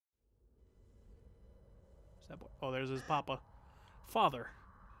that boy? Oh, there's his papa. Father.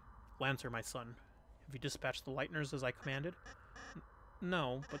 Lancer, my son. Have you dispatched the Lightners as I commanded?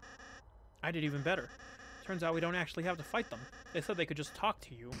 No, but I did even better. Turns out we don't actually have to fight them. They said they could just talk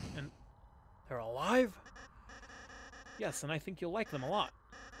to you, and they're alive? Yes, and I think you'll like them a lot.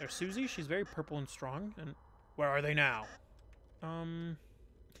 There's Susie, she's very purple and strong, and where are they now? Here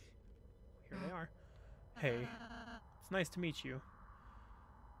they are. Hey, it's nice to meet you.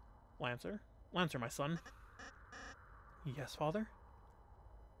 Lancer? Lancer, my son. Yes, father?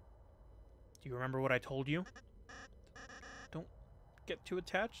 Do you remember what I told you? Don't get too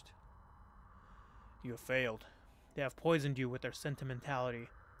attached. You have failed. They have poisoned you with their sentimentality.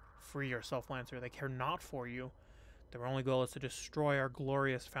 Free yourself, Lancer. They care not for you. Their only goal is to destroy our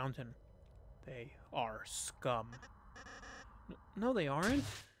glorious fountain. They are scum. No, they aren't.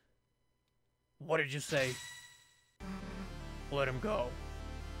 What did you say? Let him go.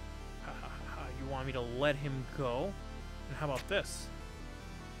 Ha ha ha. You want me to let him go? And how about this?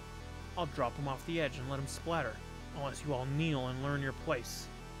 I'll drop him off the edge and let him splatter. Unless you all kneel and learn your place.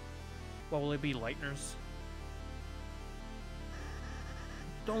 What will it be, Lightners?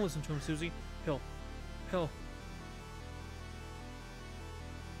 Don't listen to him, Susie. He'll...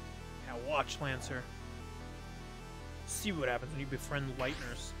 Now watch, Lancer. See what happens when you befriend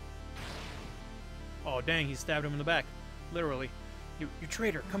Lightners. Oh, dang, he stabbed him in the back. Literally. You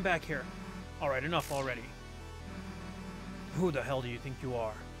traitor, come back here. Alright, enough already. Who the hell do you think you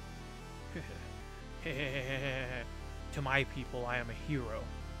are? To my people, I am a hero.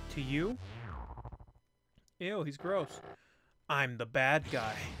 To you? Ew, he's gross. I'm the bad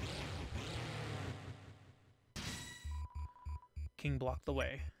guy. King blocked the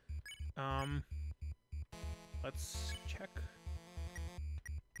way. Let's check.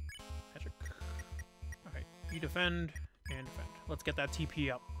 Magic. Alright, you defend and defend. Let's get that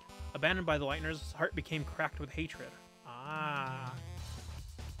TP up. Abandoned by the Lightners, his heart became cracked with hatred. Ah.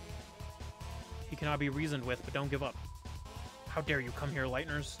 He cannot be reasoned with, but don't give up. How dare you come here,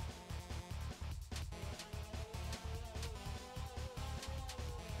 Lightners?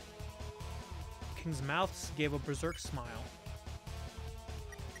 King's mouth gave a berserk smile.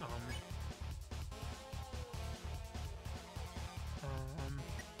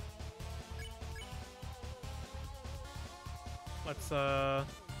 Let's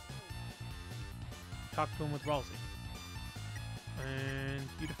talk to him with Ralsei. And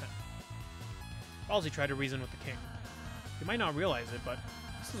you defend. Ralsei tried to reason with the king. You might not realize it, but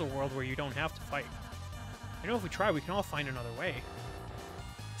this is a world where you don't have to fight. I know if we try, we can all find another way.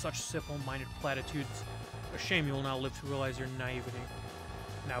 Such simple-minded platitudes. A shame you will not live to realize your naivety.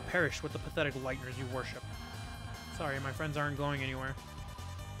 Now perish with the pathetic Lightners you worship. Sorry, my friends aren't going anywhere.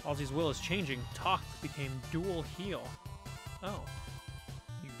 Ralsei's will is changing. Talk became dual heel. Oh.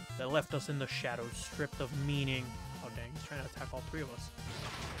 You that left us in the shadows, stripped of meaning. Oh dang, he's trying to attack all three of us.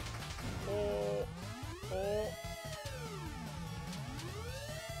 Oh.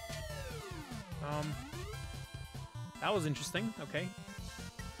 That was interesting. Okay.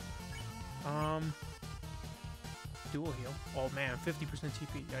 Dual heal. Oh man, 50%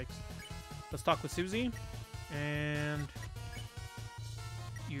 TP. Yikes. Let's talk with Susie. And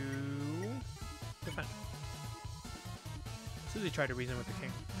you defend. Susie tried to reason with the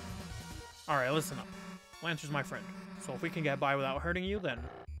king. Alright, listen up. Lancer's my friend. So if we can get by without hurting you, then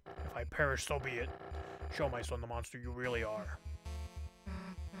if I perish, so be it. Show my son the monster you really are.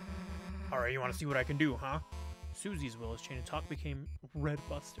 Alright, you want to see what I can do, huh? Susie's will as chain of talk became Red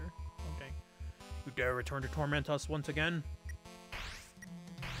Buster. Okay. You dare return to torment us once again?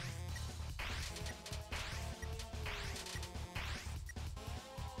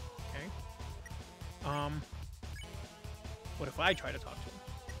 Okay. What if I try to talk to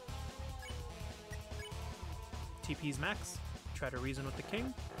him? TP's max. Try to reason with the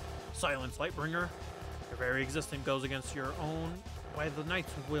king. Silence, Lightbringer. Your very existence goes against your own. By the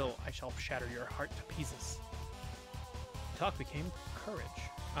knight's will, I shall shatter your heart to pieces. Talk became courage.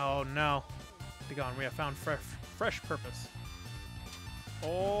 Oh no. Begone, we have found fresh purpose.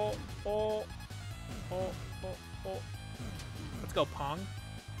 Oh. Let's go, Pong.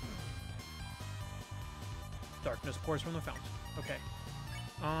 Darkness pours from the fountain. Okay.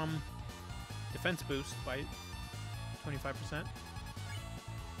 Defense boost by 25%.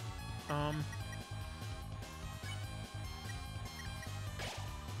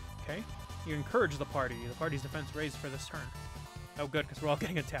 Okay. You encourage the party. The party's defense raised for this turn. Oh, good, because we're all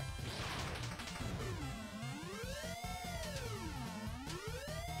getting attacked.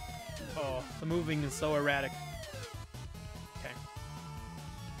 Oh, the moving is so erratic. Okay.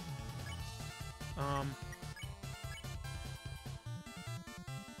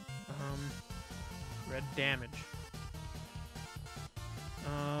 Red damage.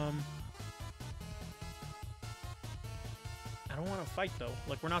 I don't want to fight, though.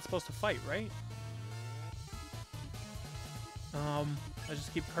 Like, we're not supposed to fight, right? I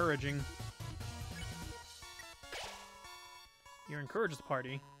just keep encouraging. You encourage the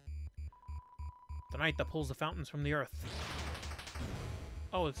party. The knight that pulls the fountains from the earth.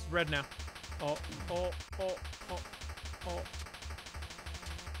 Oh, it's red now. Oh, oh, oh, oh, oh.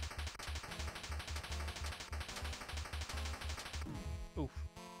 Oof.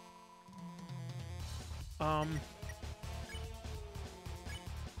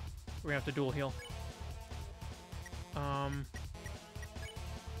 We're gonna have to dual heal.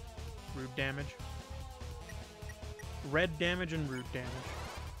 Rude damage. Red damage and rude damage.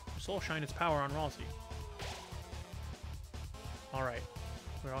 Soul shine its power on Ralsei. Alright.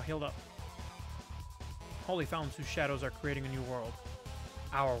 We're all healed up. Holy fountains whose shadows are creating a new world.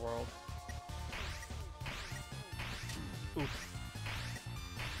 Our world. Oof.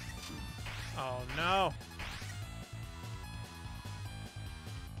 Oh no!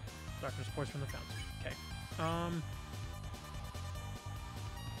 Darkness pours from the fountain. Okay.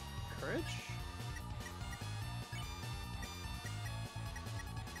 Courage?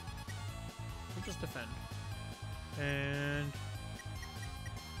 We'll just defend. And...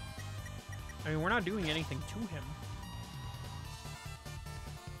 I mean, we're not doing anything to him.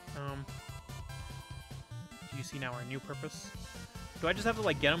 Do you see now our new purpose? Do I just have to,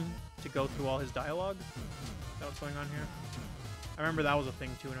 like, get him to go through all his dialogue? Is that what's going on here? I remember that was a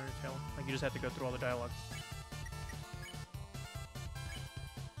thing, too, in Undertale. Like, you just have to go through all the dialogue.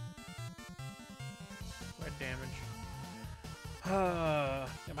 Red damage.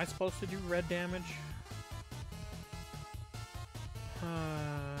 Am I supposed to do red damage?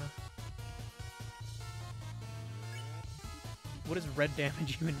 What does red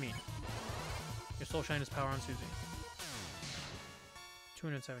damage even mean? Your soul shine is power on Susie.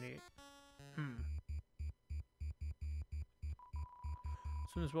 278.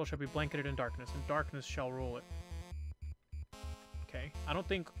 Soon this world shall be blanketed in darkness, and darkness shall rule it. Okay. I don't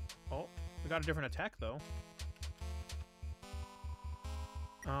think... Oh, we got a different attack, though.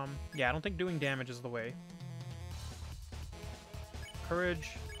 Yeah, I don't think doing damage is the way.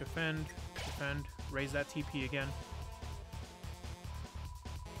 Courage, defend, defend, raise that TP again.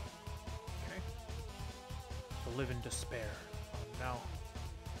 Okay. To live in despair. Oh, no.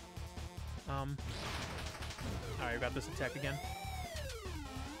 Alright, we got this attack again.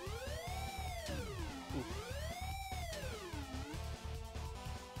 Ooh.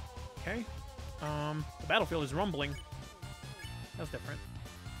 Okay. The battlefield is rumbling. That's different.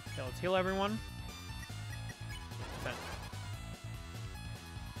 Okay, let's heal everyone. Defend.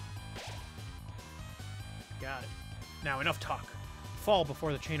 Got it. Now, enough talk. Fall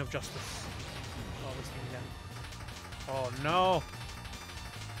before the chain of justice. Oh, this thing again. Oh, no.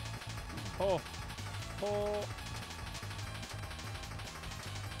 Oh. Oh.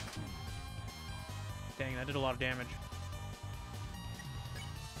 Dang, that did a lot of damage.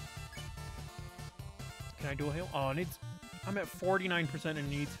 Can I dual heal? Oh, it needs... I'm at 49% and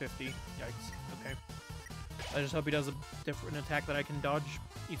needs 50. Yikes. Okay. I just hope he does a different attack that I can dodge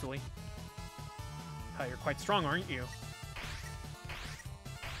easily. Oh, you're quite strong, aren't you?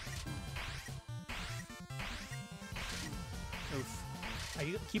 Oof.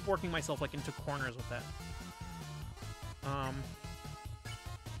 I keep working myself like into corners with that.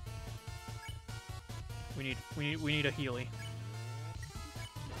 We need a Healy.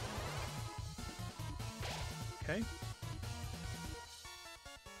 Okay.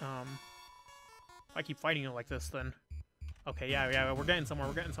 If I keep fighting it like this, then... Okay, yeah, we're getting somewhere,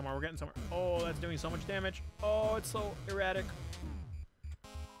 we're getting somewhere. Oh, that's doing so much damage. Oh, it's so erratic.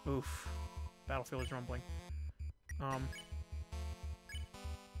 Oof. Battlefield is rumbling.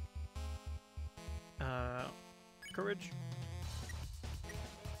 Courage.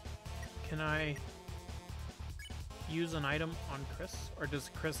 Can I use an item on Kris? Or does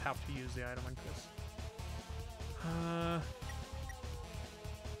Kris have to use the item on Kris?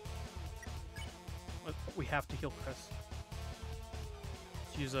 We have to heal Kris.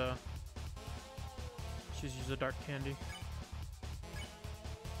 Let's use a dark candy.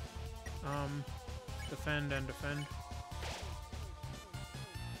 Defend and defend.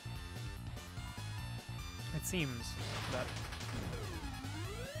 It seems that...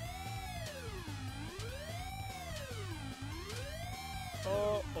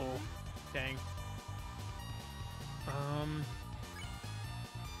 Oh, dang.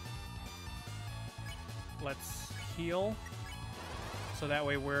 Let's heal. So that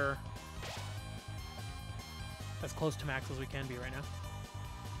way we're as close to max as we can be right now.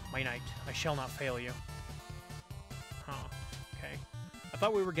 My knight, I shall not fail you. Huh. Okay. I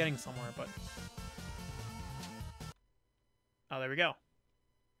thought we were getting somewhere, but... Oh, there we go.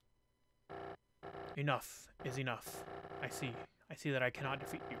 Enough is enough. I see. I see that I cannot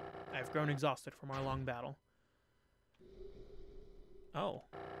defeat you. I have grown exhausted from our long battle. Oh.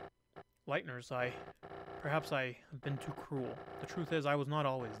 Lightners, perhaps I have been too cruel. The truth is, I was not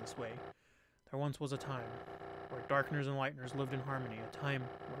always this way. There once was a time where Darkners and Lightners lived in harmony, a time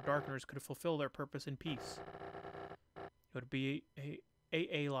where Darkners could fulfill their purpose in peace. It would be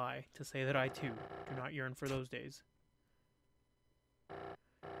a lie to say that I, too, do not yearn for those days.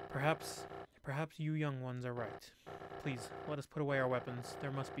 Perhaps you young ones are right. Please, let us put away our weapons.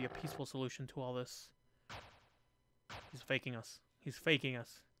 There must be a peaceful solution to all this. He's faking us. He's faking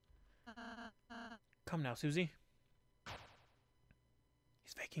us. Come now, Susie.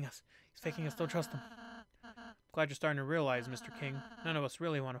 He's faking us. He's faking us. Don't trust him. Glad you're starting to realize, Mr. King. None of us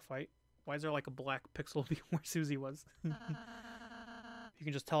really want to fight. Why is there like a black pixel where Susie was? You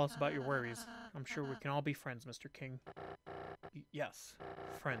can just tell us about your worries. I'm sure we can all be friends, Mr. King. Yes,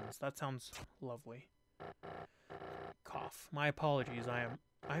 friends. That sounds lovely. Cough. My apologies.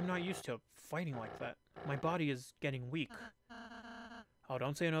 I'm not used to fighting like that. My body is getting weak. Oh,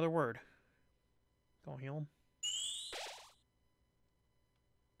 don't say another word. Go heal him.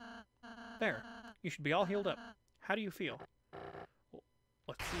 There. You should be all healed up. How do you feel? Well,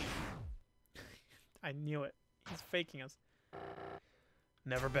 let's see. I knew it. He's faking us.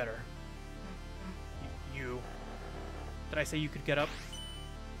 Never better. You. Did I say you could get up?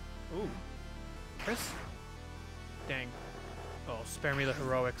 Ooh. Kris? Dang. Oh, spare me the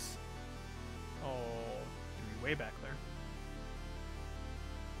heroics. Oh, you're way back there.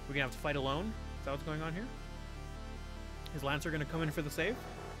 We're gonna have to fight alone? Is that what's going on here? Is Lancer gonna come in for the save?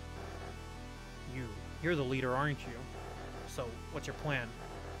 You're the leader, aren't you? So, what's your plan?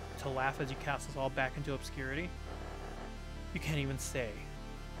 To laugh as you cast us all back into obscurity? You can't even say.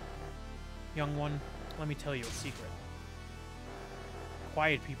 Young one, let me tell you a secret.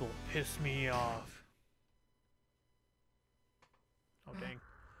 Quiet people piss me off. Oh, dang.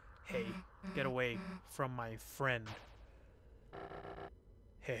 Hey, get away from my friend.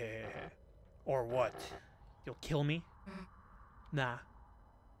 Hehehe. Or what? You'll kill me? Nah.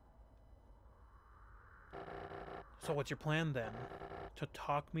 So what's your plan then? To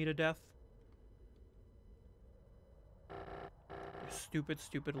talk me to death? You stupid,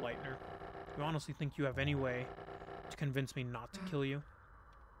 stupid Lightner. You honestly think you have any way to convince me not to kill you?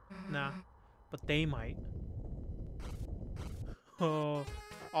 Nah, but they might. Oh,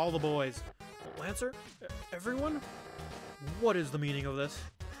 all the boys. Lancer? Everyone? What is the meaning of this?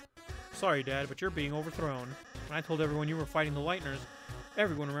 Sorry, Dad, but you're being overthrown. When I told everyone you were fighting the Lightners,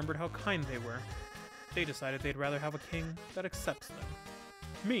 everyone remembered how kind they were. They decided they'd rather have a king that accepts them.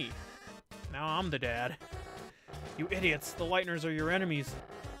 Me. Now I'm the dad. You idiots, the Lightners are your enemies.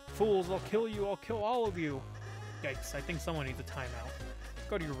 Fools, I'll kill you, I'll kill all of you. Yikes, I think someone needs a timeout.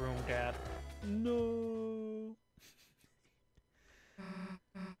 Go to your room, Dad. No.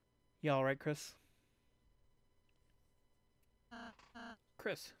 You alright, Kris?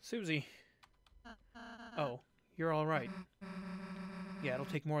 Kris, Susie. Oh, you're alright. Yeah, it'll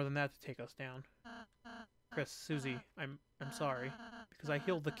take more than that to take us down. Kris, Susie, I'm sorry. Because I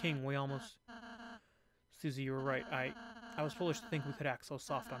healed the king, we almost... Susie, you were right. I was foolish to think we could act so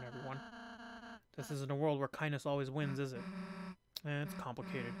soft on everyone. This isn't a world where kindness always wins, is it? It's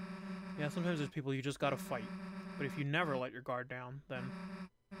complicated. Yeah, sometimes there's people you just gotta fight. But if you never let your guard down, then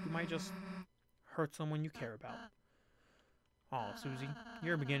you might just hurt someone you care about. Aw, Susie,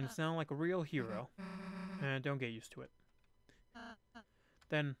 you're beginning to sound like a real hero. Don't get used to it.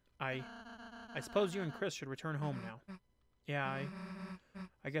 Then, I suppose you and Kris should return home now. Yeah,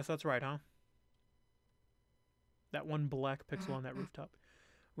 I guess that's right, huh? That one black pixel on that rooftop.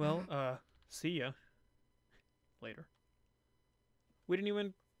 Well, see ya. Later. We didn't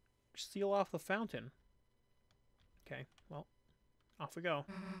even seal off the fountain. Okay, well, off we go.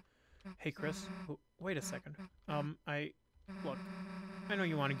 Hey, Kris. Wait a second. Look, I know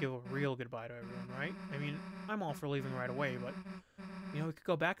you want to give a real goodbye to everyone, right? I mean, I'm all for leaving right away, but, you know, we could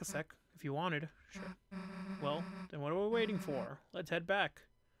go back a sec if you wanted. Sure. Well, then what are we waiting for? Let's head back.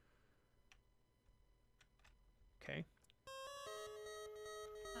 Okay.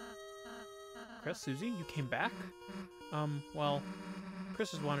 Kris, Susie, you came back? Well,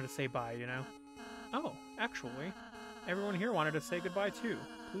 Kris just wanted to say bye, you know? Oh, actually, everyone here wanted to say goodbye too.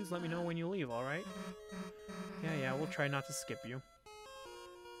 Please let me know when you leave, alright? Yeah, we'll try not to skip you.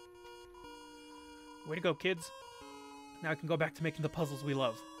 Way to go, kids. Now I can go back to making the puzzles we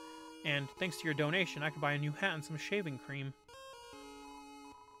love. And thanks to your donation, I could buy a new hat and some shaving cream.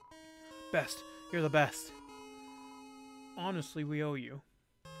 Best. You're the best. Honestly, we owe you.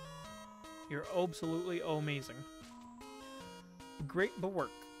 You're absolutely amazing. Great work.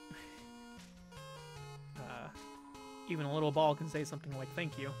 Even a little ball can say something like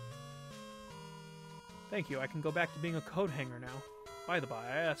thank you. Thank you, I can go back to being a coat hanger now. By the by,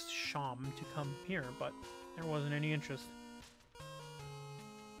 I asked Sham to come here, but there wasn't any interest.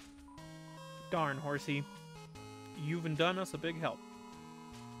 Darn, Horsey. You've done us a big help.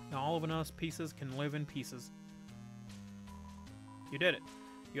 Now all of us pieces can live in pieces. You did it.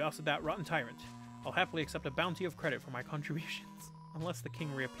 You ousted that rotten tyrant. I'll happily accept a bounty of credit for my contributions. Unless the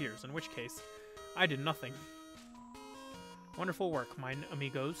king reappears, in which case, I did nothing. Wonderful work, mine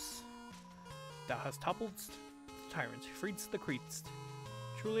amigos. Thou hast toppled the tyrant, freed the creeds.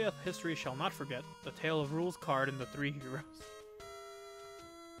 Truly history shall not forget the tale of Rule's card and the 3 heroes.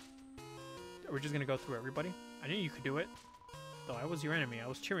 We're just gonna go through everybody. I knew you could do it. Though I was your enemy, I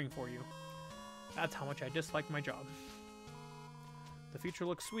was cheering for you. That's how much I disliked my job. The future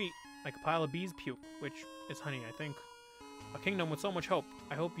looks sweet, like a pile of bees' puke, which is honey, I think. A kingdom with so much hope.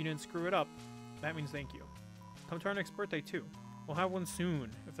 I hope you didn't screw it up. That means thank you. Come to our next birthday, too. We'll have one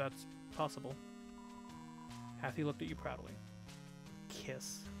soon, if that's possible. Hathy looked at you proudly.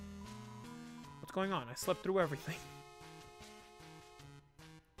 Kiss. What's going on? I slept through everything.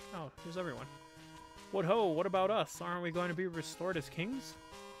 Oh, here's everyone. What ho, what about us? Aren't we going to be restored as kings?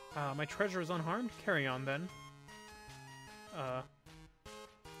 My treasure is unharmed? Carry on, then.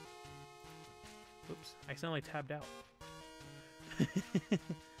 Oops, I accidentally tabbed out.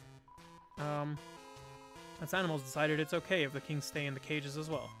 Us animals decided it's okay if the kings stay in the cages as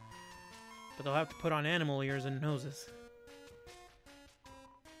well. But they'll have to put on animal ears and noses.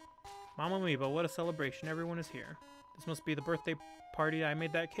 Mamma mia, but what a celebration. Everyone is here. This must be the birthday party I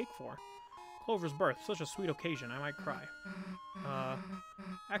made that cake for. Clover's birth, such a sweet occasion, I might cry.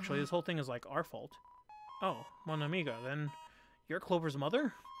 Actually, this whole thing is like our fault. Oh, mon amiga, then you're Clover's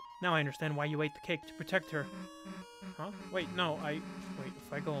mother? Now I understand why you ate the cake to protect her. Huh? Wait, no, wait,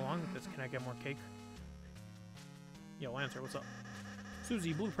 if I go along with this, can I get more cake? Yo, Lancer, what's up?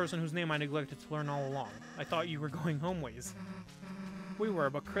 Susie, blue person whose name I neglected to learn all along. I thought you were going home ways. We were,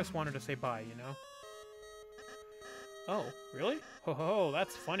 but Kris wanted to say bye, you know? Oh, really? Ho ho ho,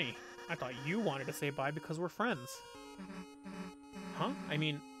 that's funny. I thought you wanted to say bye because we're friends. Huh? I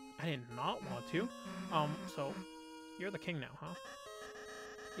mean, I did not want to. So, you're the king now, huh?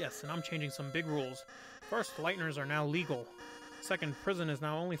 Yes, and I'm changing some big rules. First, lighteners are now legal. Second, prison is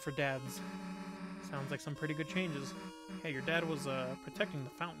now only for dads. Sounds like some pretty good changes. Hey, your dad was, protecting the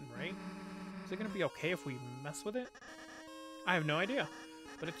fountain, right? Is it gonna be okay if we mess with it? I have no idea.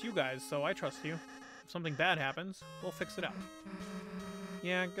 But it's you guys, so I trust you. If something bad happens, we'll fix it out.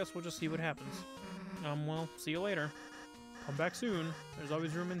 Yeah, I guess we'll just see what happens. Well, see you later. Come back soon. There's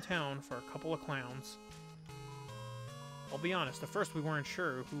always room in town for a couple of clowns. I'll be honest, at first we weren't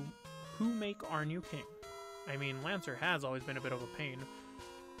sure who make our new king. I mean, Lancer has always been a bit of a pain,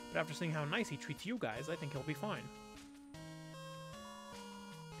 but after seeing how nice he treats you guys, I think he'll be fine.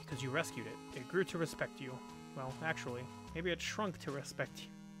 Because you rescued it. It grew to respect you. Well, actually, maybe it shrunk to respect you.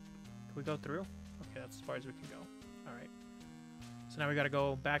 Can we go through? Okay, that's as far as we can go. Alright. So now we gotta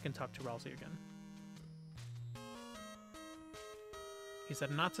go back and talk to Ralsei again. He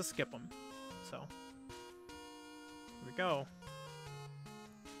said not to skip him. So, here we go.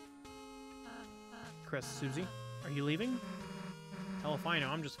 Kris, Susie, are you leaving? Hell if I know,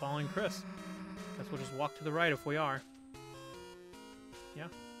 I'm just following Kris. Guess we'll just walk to the right if we are. Yeah?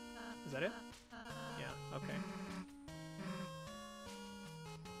 Is that it? Yeah, okay.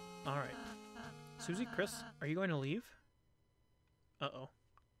 Alright. Susie, Kris, are you going to leave? Uh-oh.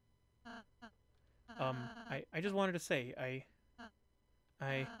 I just wanted to say,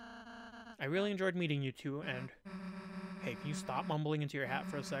 I really enjoyed meeting you two, and... Hey, can you stop mumbling into your hat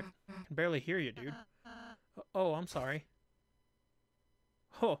for a sec? I can barely hear you, dude. Oh, I'm sorry.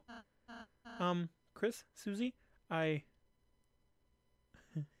 Oh. Kris, Susie, I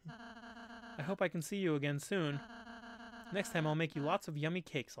hope I can see you again soon. Next time I'll make you lots of yummy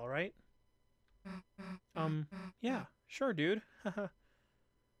cakes, alright? Yeah, sure, dude.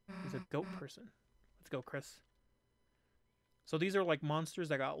 He's a goat person. Let's go, Kris. So these are like monsters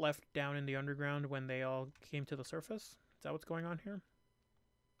that got left down in the underground when they all came to the surface? Is that what's going on here?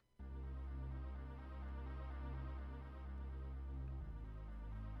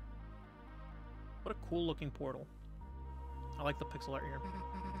 What a cool looking portal. I like the pixel art here.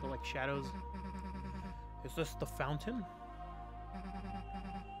 The like shadows. Is this the fountain?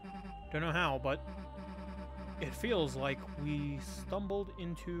 Don't know how, but it feels like we stumbled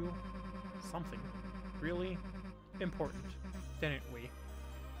into something really important, didn't we?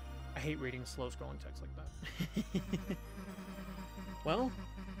 I hate reading slow scrolling text like that. Well,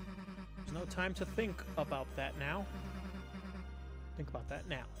 there's no time to think about that now. Think about that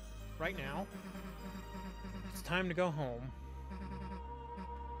now. Right now. It's time to go home.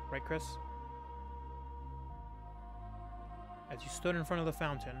 Right, Kris? As you stood in front of the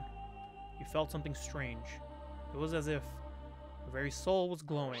fountain, you felt something strange. It was as if your very soul was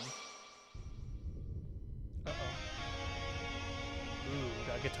glowing. Uh-oh. Ooh,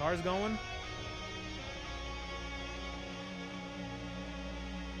 got guitars going?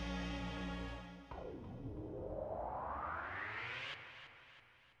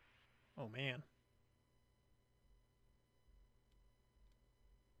 Oh, man.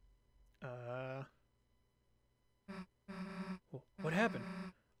 What happened?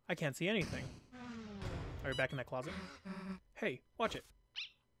 I can't see anything. Are you back in that closet? Hey, watch it.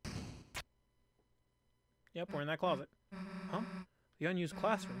 Yep, we're in that closet. Huh? The unused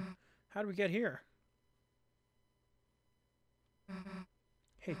classroom. How did we get here?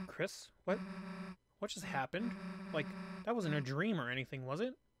 Hey, Kris, what just happened? Like, that wasn't a dream or anything, was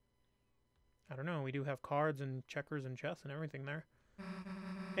it? I don't know, we do have cards and checkers and chess and everything there.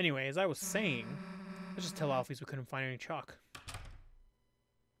 Anyway, as I was saying, let's just tell Alphys we couldn't find any chalk.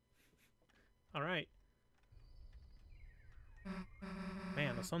 Alright.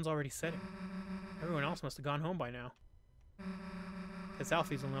 Man, the sun's already setting. Everyone else must have gone home by now. Guess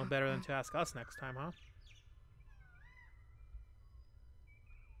Alphys will know better than to ask us next time, huh?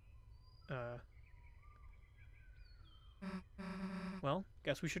 Well,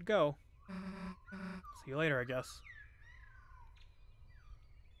 guess we should go. See you later, I guess.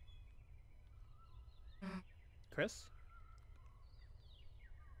 Kris?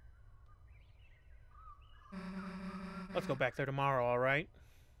 Let's go back there tomorrow, alright?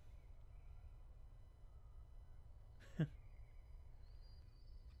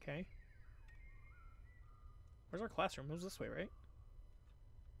 Okay. Where's our classroom? It was this way, right?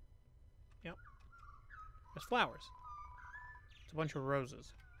 Yep. There's flowers. It's a bunch of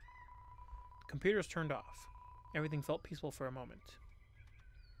roses. The computer's turned off. Everything felt peaceful for a moment.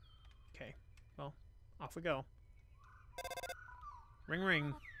 Okay. Well, off we go. Ring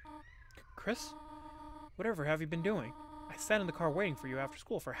ring. Kris? Whatever have you been doing? I sat in the car waiting for you after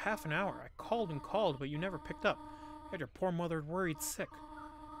school for half an hour. I called and called, but you never picked up. You had your poor mother worried sick.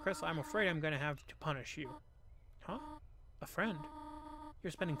 Kris, I'm afraid I'm going to have to punish you. Huh? A friend?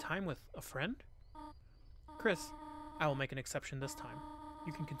 You're spending time with a friend? Kris, I will make an exception this time.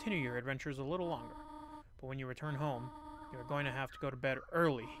 You can continue your adventures a little longer. But when you return home, you're going to have to go to bed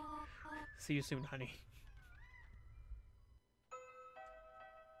early. See you soon, honey.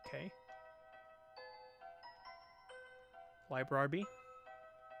 Okay. Library.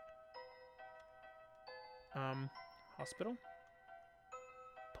 Hospital?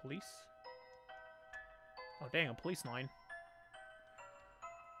 Police? Oh dang, a police line.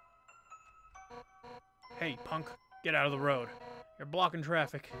 Hey, punk, get out of the road. You're blocking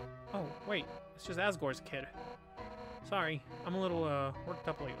traffic. Oh, wait, it's just Asgore's kid. Sorry, I'm a little, worked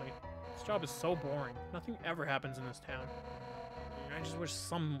up lately. This job is so boring. Nothing ever happens in this town. I just wish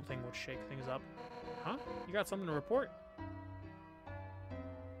something would shake things up. Huh? You got something to report?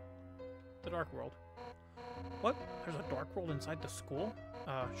 The Dark World. What? There's a Dark World inside the school?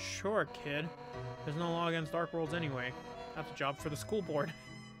 Sure, kid. There's no law against Dark Worlds anyway. That's a job for the school board.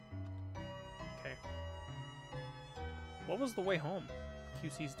 Okay. What was the way home?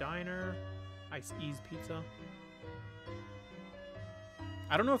 QC's Diner? Ice E's Pizza?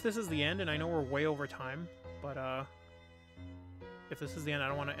 I don't know if this is the end, and I know we're way over time, but, if this is the end, I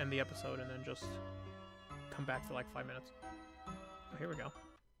don't want to end the episode and then just come back for like 5 minutes. Oh, here we go.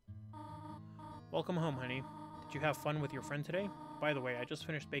 Welcome home, honey. Did you have fun with your friend today? By the way, I just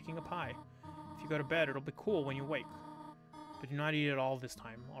finished baking a pie. If you go to bed, it'll be cool when you wake. But do not eat it all this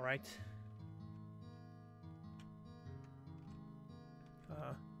time, alright?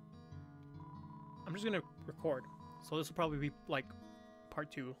 I'm just gonna record. So this will probably be, like,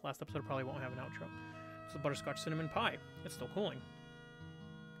 part 2. Last episode probably won't have an outro. It's a butterscotch cinnamon pie. It's still cooling.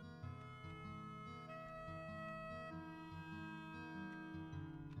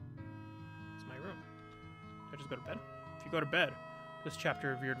 It's my room. I just go to bed? If you go to bed, this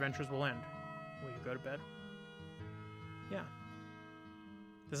chapter of your adventures will end. Will you go to bed? Yeah.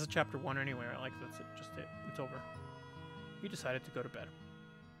 This is chapter 1 anyway. Like, that's it. Just it. It's over. You decided to go to bed.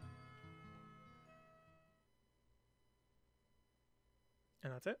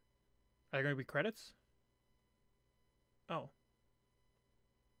 And that's it? Are there going to be credits? Oh.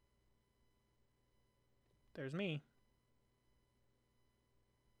 There's me.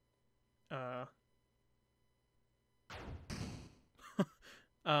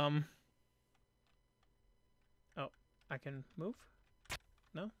 Oh, I can move?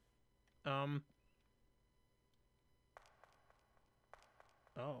 No?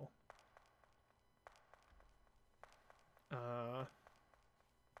 Oh. Uh...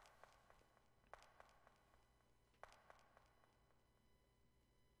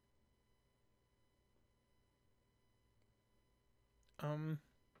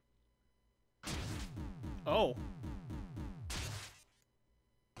 Oh.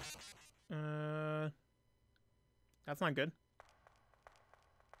 That's not good.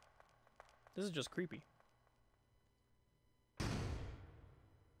 This is just creepy.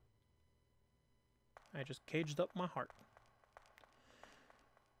 I just caged up my heart.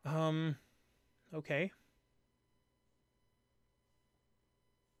 Okay.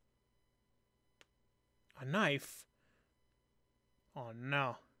 A knife? Oh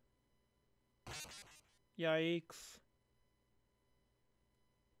no. Yikes.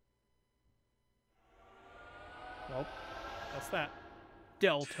 Well, that's that.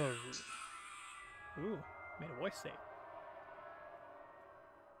 Deltarune. Ooh, made a voice save.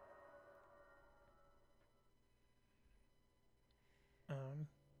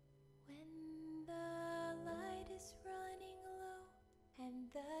 When the light is running low and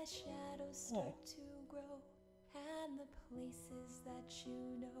the shadows start to grow and the places that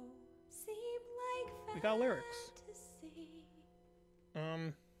you know seem like we got lyrics.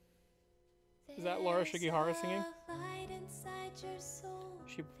 fantasy. Is that Laura Shigihara singing?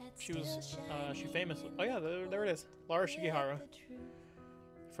 She famously. Oh yeah, there it is. Laura Shigihara.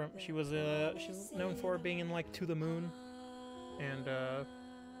 She's known for being in like To the Moon and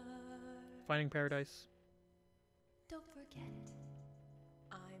Finding Paradise. Don't forget it.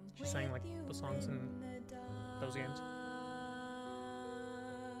 She sang like the songs in those games.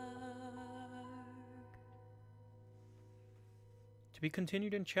 To be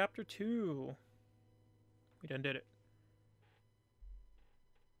continued in Chapter 2. We done did it.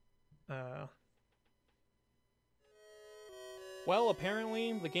 Well,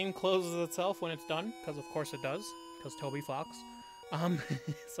 apparently the game closes itself when it's done, because of course it does, because Toby Fox.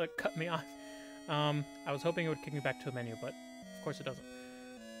 So it cut me off. I was hoping it would kick me back to a menu, but of course it doesn't.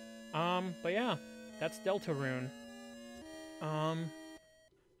 But yeah, that's Deltarune. Yeah,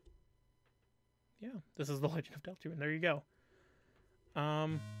 this is The Legend of Deltarune. There you go.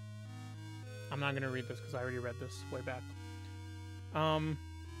 I'm not gonna read this because I already read this way back.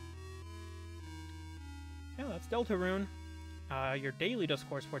 Yeah, that's Deltarune. Your daily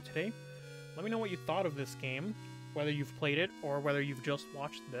discourse for today. Let me know what you thought of this game, whether you've played it or whether you've just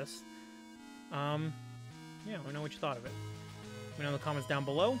watched this. Yeah, let me know what you thought of it. Let me know in the comments down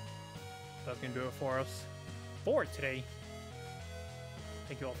below. That's gonna do it for us for today.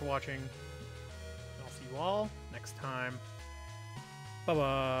 Thank you all for watching. I'll see you all next time.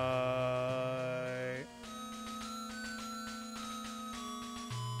 Bye-bye.